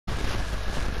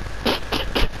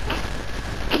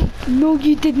No,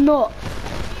 you did not.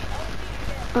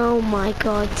 Oh my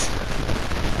god.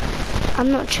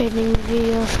 I'm not trading with you,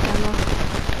 you're a scammer.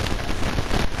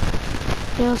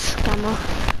 You're a scammer.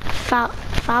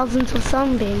 Thousands of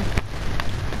sunbeam.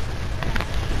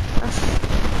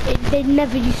 They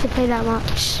never used to pay that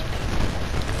much.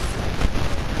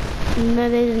 No,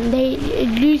 they didn't. They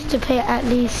used to pay at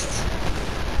least.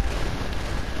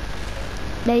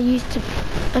 They used to.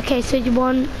 Okay, so you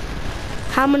want.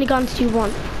 How many guns do you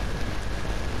want?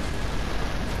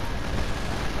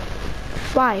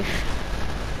 5.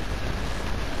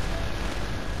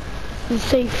 You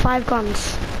say 5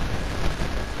 guns.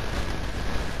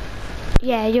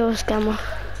 Yeah, you're a scammer.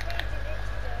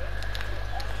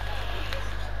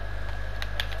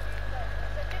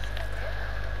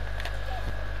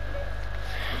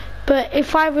 But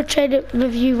if I would trade it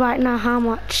with you right now, how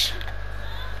much?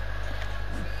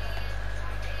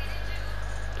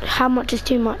 How much is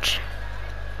too much?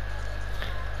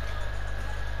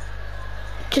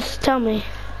 Just tell me.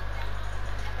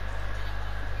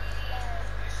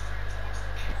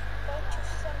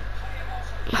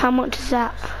 How much is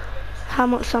that? How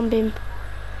much sunbeam?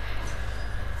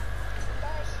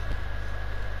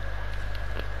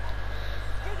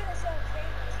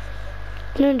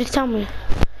 No, just tell me.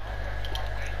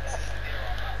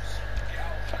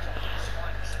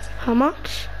 How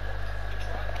much?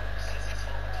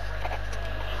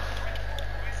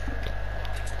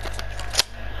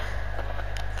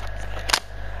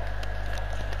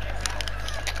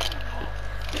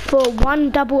 For 1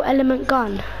 double element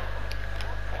gun.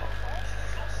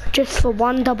 Just for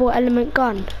 1 double element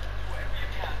gun.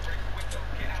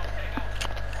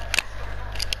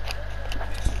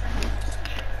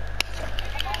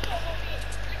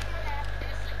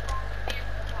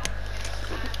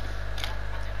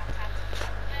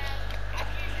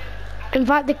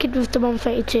 Invite the kid with the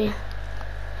 132.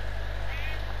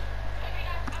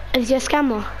 Is he a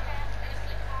scammer?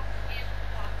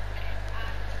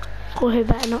 Or he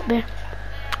better not be.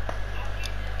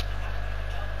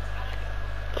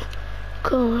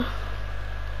 Cool.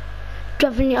 Do you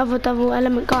have any other double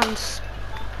element guns?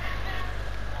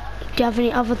 Do you have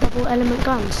any other double element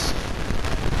guns?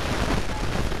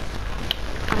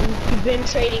 You've been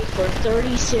trading for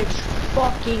 36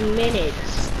 fucking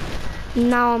minutes.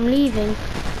 Now I'm leaving.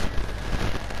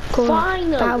 Cool.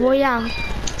 Finally. Battle Royale.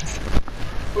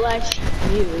 Bless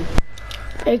you.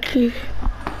 Thank you.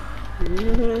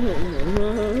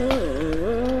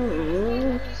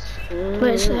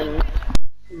 Wait a sec.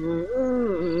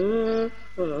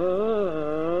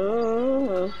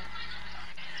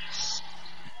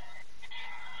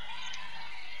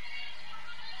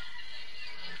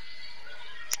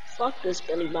 Fuck this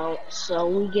gun emote. So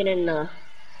we get in the.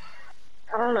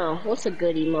 I don't know. What's a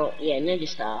good emote? Yeah, ninja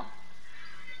style.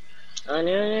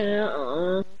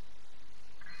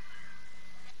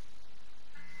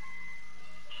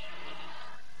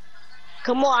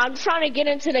 Come on, I'm trying to get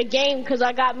into the game because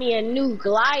I got me a new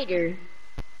glider.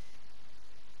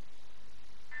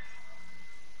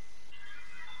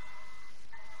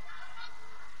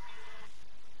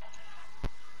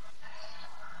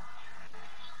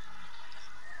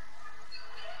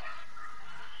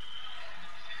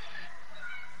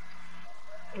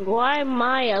 Why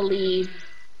Maya leave?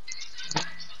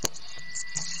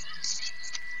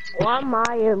 Why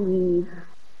Maya leave?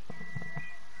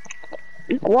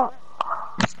 What?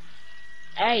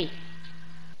 Hey.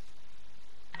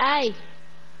 Hey.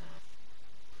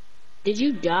 Did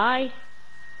you die?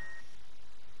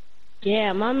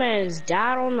 Yeah, my man's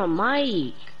died on the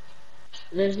mic.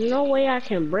 There's no way I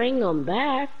can bring him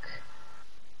back.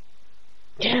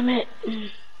 Damn it.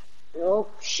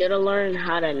 Nope, should've learned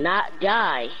how to not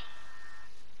die.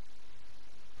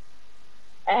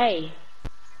 Hey.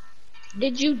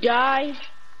 Did you die?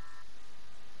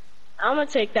 I'm gonna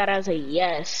take that as a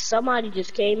yes. Somebody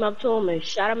just came up to him and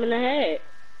shot him in the head.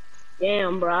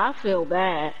 Damn, bro, I feel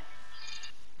bad.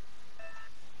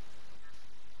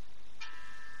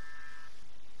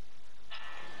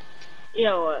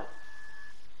 Yo,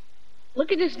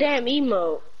 look at this damn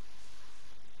emote.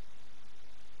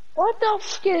 What the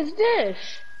fuck is this?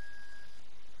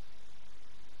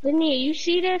 Linnea, you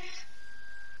see this?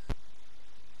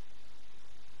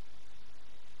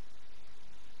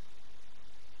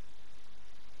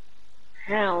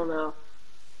 Hell no.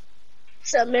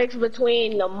 It's a mix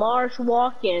between the Mars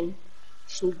walk and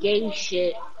some gay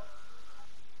shit.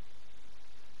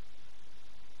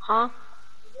 Huh?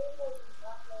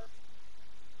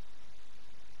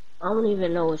 I don't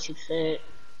even know what you said.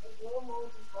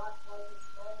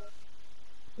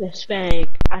 Hispanic,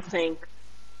 I think.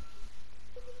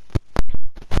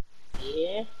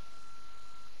 Yeah.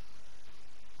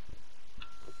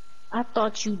 I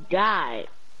thought you died.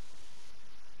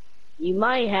 You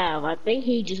might have. I think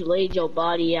he just laid your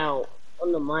body out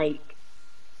on the mic.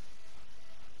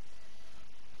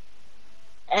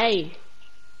 Hey.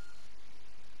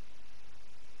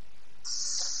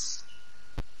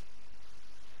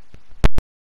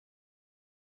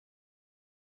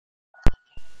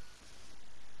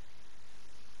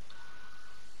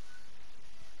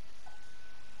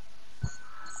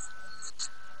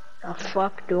 The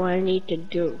fuck do I need to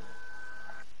do?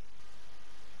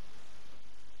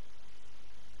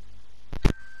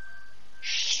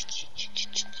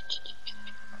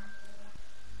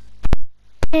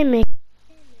 Hear me?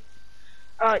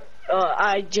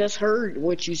 I just heard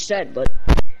what you said, but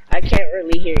I can't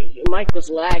really hear you. Your mic was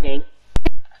lagging.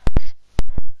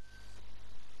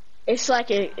 It's like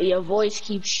your voice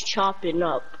keeps chopping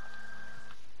up.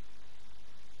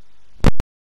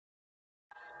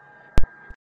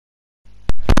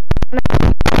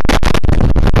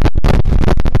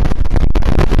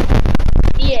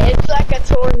 Yeah, it's like a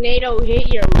tornado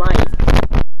hit your mic.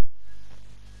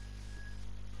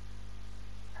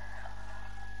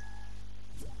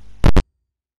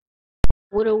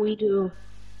 What do we do?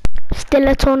 Still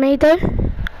a tornado?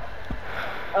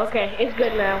 Okay, it's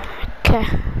good now. Okay.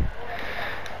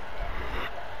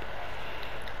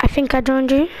 I think I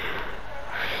joined you.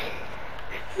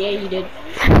 Yeah, you did.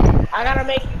 I gotta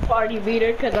make you party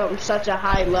beater because I'm such a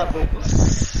high level.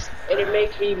 And it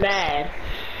makes me mad.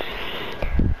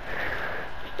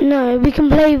 No, we can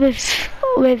play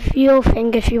with your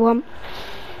thing if you want.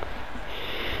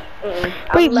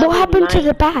 Wait, what happened to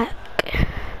the back?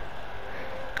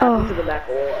 To the back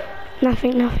of what?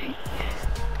 Nothing.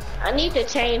 I need to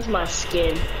change my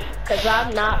skin. Because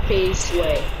I'm not phase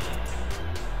sway.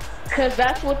 Because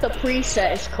that's what the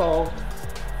preset is called.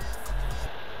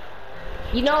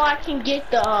 You know, I can get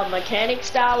the mechanic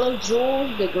style of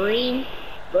jewel, the green,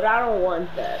 but I don't want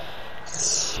that.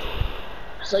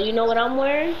 So you know what I'm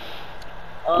wearing?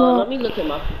 Let me look at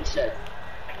my preset.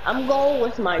 I'm going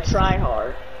with my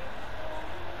tryhard.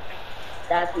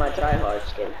 That's my tryhard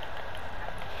skin.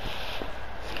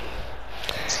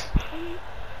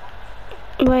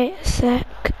 Wait a sec.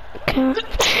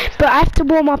 But I have to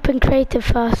warm up in creative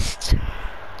first.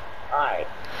 Alright.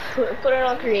 Put it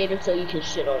on creative so you can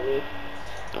shit on me.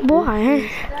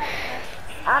 Why?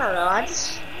 I don't know, I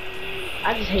just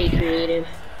hate creative.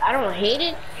 I don't hate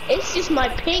it, it's just my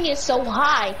ping is so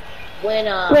high when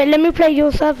Wait, let me play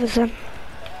your servers then.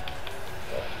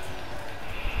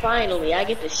 Finally, I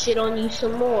get to shit on you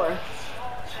some more.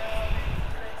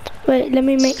 Wait, let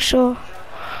me make sure.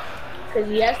 Cause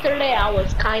yesterday I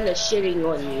was kinda shitting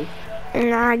on you.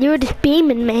 Nah, you were just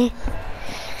beaming me.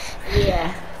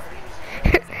 Yeah.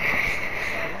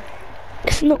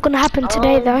 It's not gonna happen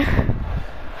today though.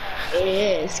 It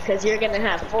is, cause you're gonna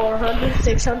have 400,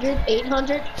 600,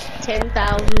 800,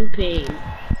 10,000 ping.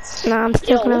 Nah, I'm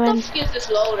still gonna win. What the fuck is this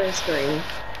loading screen?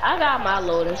 I got my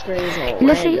loading screens on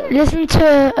Listen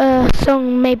to a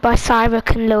song made by Cyrus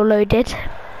and Lil Loaded.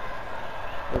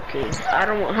 Okay, I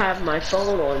don't have my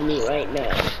phone on me right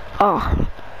now. Oh.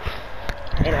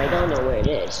 And I don't know where it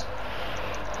is.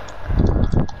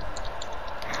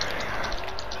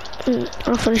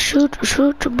 I'm gonna shoot,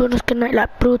 but it's gonna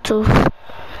like brutal.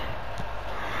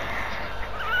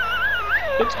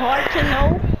 It's hard to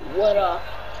know what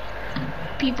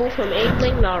people from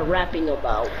England are rapping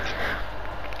about.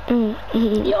 Yo,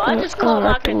 I just caught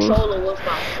my controller with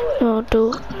my foot. No,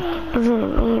 do.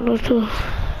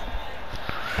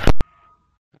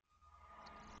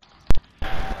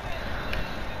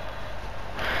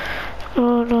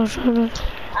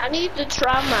 I need to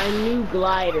try my new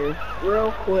glider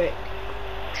real quick.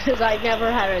 Cause I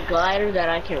never had a glider that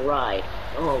I can ride.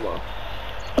 Oh well.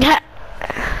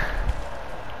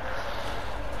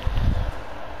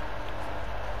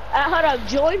 Hold up,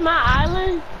 join my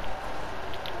island.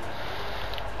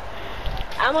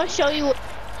 I'm gonna show you what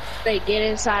they get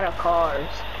inside of cars.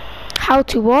 How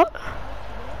to what?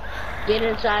 Get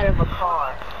inside of a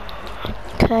car.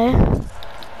 Okay.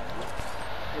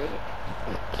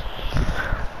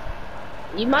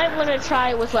 You might want to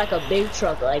try it with like a big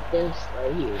truck like this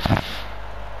right here.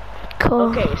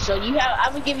 Cool. Okay, so you have.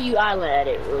 I'm gonna give you island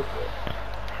edit real quick.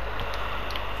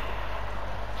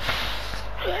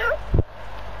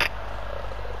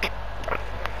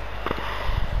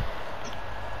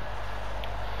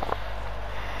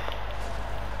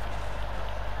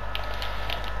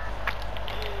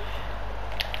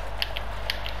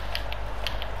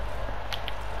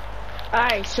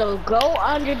 Alright, so go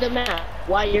under the map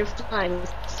while you're flying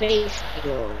facing.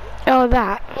 Oh,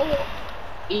 that.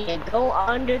 Yeah, go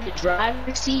under the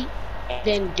driver's seat and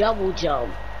then double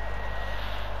jump.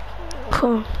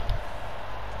 Cool.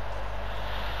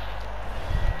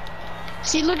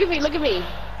 See, look at me, look at me.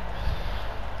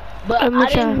 But Let me I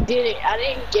didn't try. I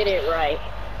didn't get it right.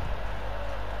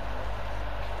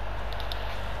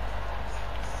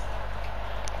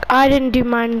 I didn't do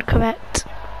mine correct.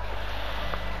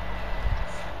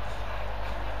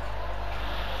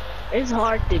 It's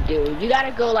hard to do. You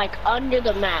gotta go like under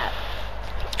the map.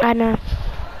 I know.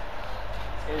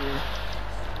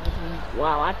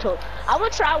 Wow, I'm gonna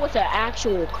try with an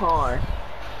actual car.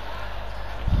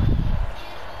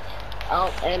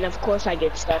 Oh, and of course I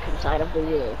get stuck inside of the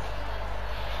wheel.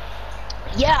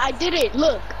 Yeah, I did it.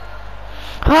 Look,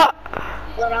 Huh?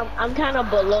 but I'm kind of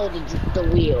below the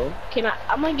wheel.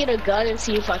 I'm gonna get a gun and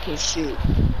see if I can shoot.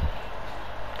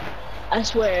 I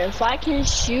swear, if I can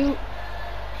shoot,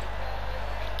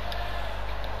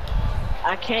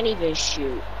 I can't even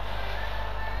shoot.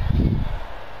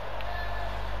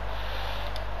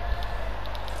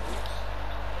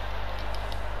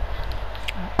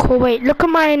 Cool, wait, look at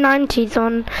my 90s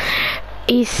on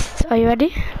East. Are you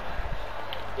ready?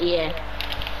 Yeah.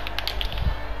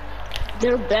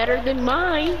 They're better than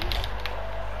mine.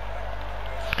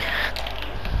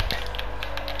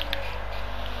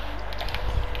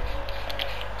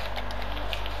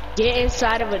 Get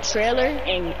inside of a trailer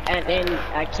and then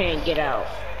I can't get out.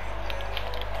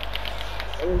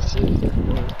 Let me see if it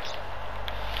works.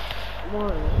 Come on,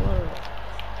 come on.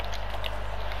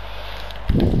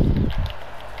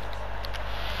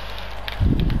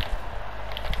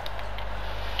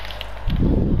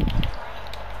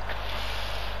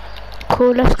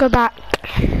 Cool, let's go back.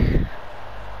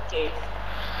 Okay.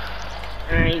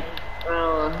 Alright.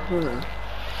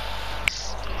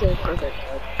 Okay, perfect.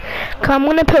 Come, I'm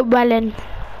gonna put well in.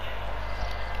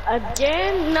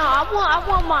 Again? No,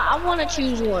 I wanna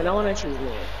choose one. I wanna choose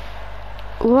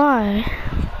one. Why?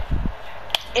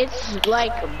 It's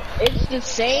like, it's the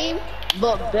same,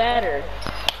 but better.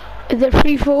 Is it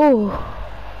free for all?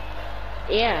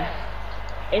 Yeah.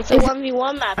 It's a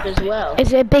 1v1 map as well.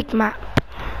 Is it a big map?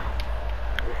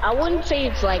 I wouldn't say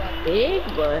it's like big,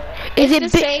 but Is it's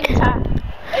it the same time.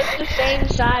 It's the same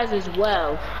size as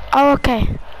well. Oh, okay.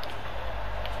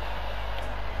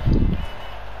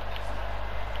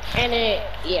 And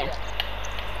yeah.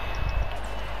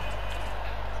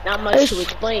 Not much to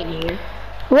explain here.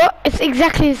 What? It's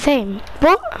exactly the same.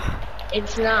 What?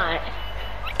 It's not.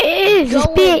 It is. It's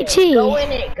BHE. Go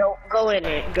in it. Go in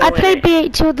it. I play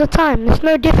BHE all the time. It's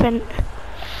no different.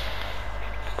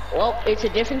 Well, it's a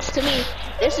difference to me.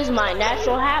 This is my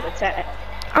natural habitat.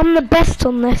 I'm the best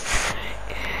on this.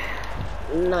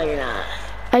 No, you're not.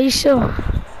 Are you sure?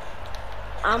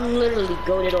 I'm literally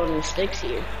goated on the sticks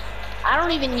here. I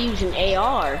don't even use an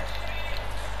AR.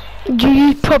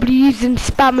 You probably using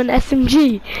spam and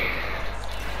SMG.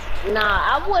 Nah,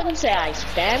 I wouldn't say I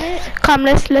spam it. Come,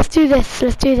 let's do this.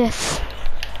 Let's do this.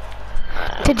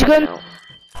 Did you go? No.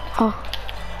 Oh.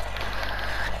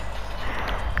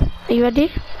 Are you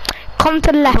ready? Come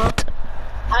to the left.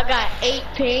 I got 8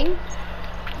 ping.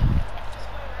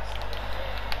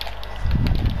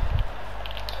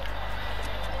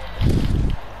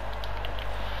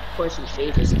 Of course, his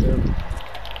face is through.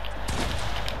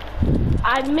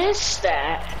 I missed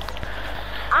that.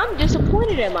 I'm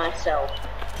disappointed in myself.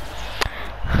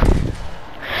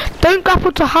 Don't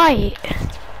grapple to height.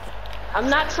 I'm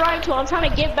not trying to. I'm trying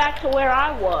to get back to where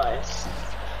I was.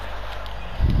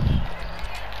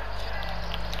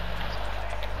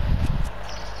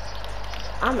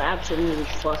 I'm absolutely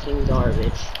fucking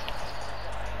garbage.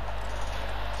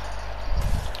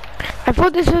 I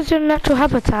thought this was your natural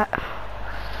habitat.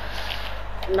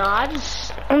 No,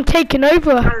 I'm taking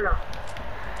over. I don't know.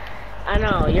 I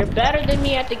know, you're better than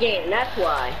me at the game, that's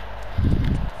why.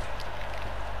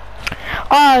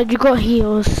 Oh, you got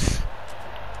heals.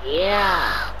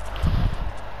 Yeah.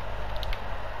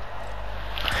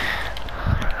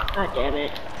 God damn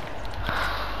it.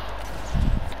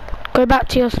 Go back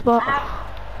to your spot.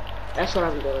 That's what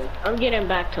I'm doing. I'm getting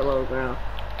back to low ground.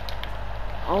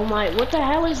 Oh my, what the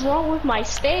hell is wrong with my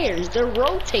stairs? They're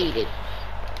rotated.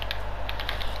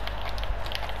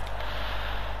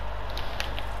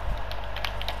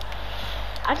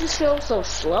 I just feel so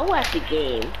slow at the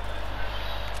game.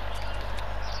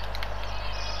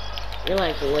 You're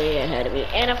like way ahead of me.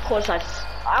 And of course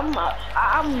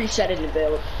I'm resetting the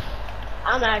build.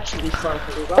 I'm actually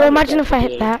fucking. Oh, imagine if I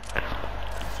hit that.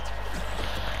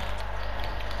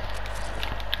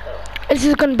 This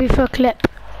is gonna be for a clip.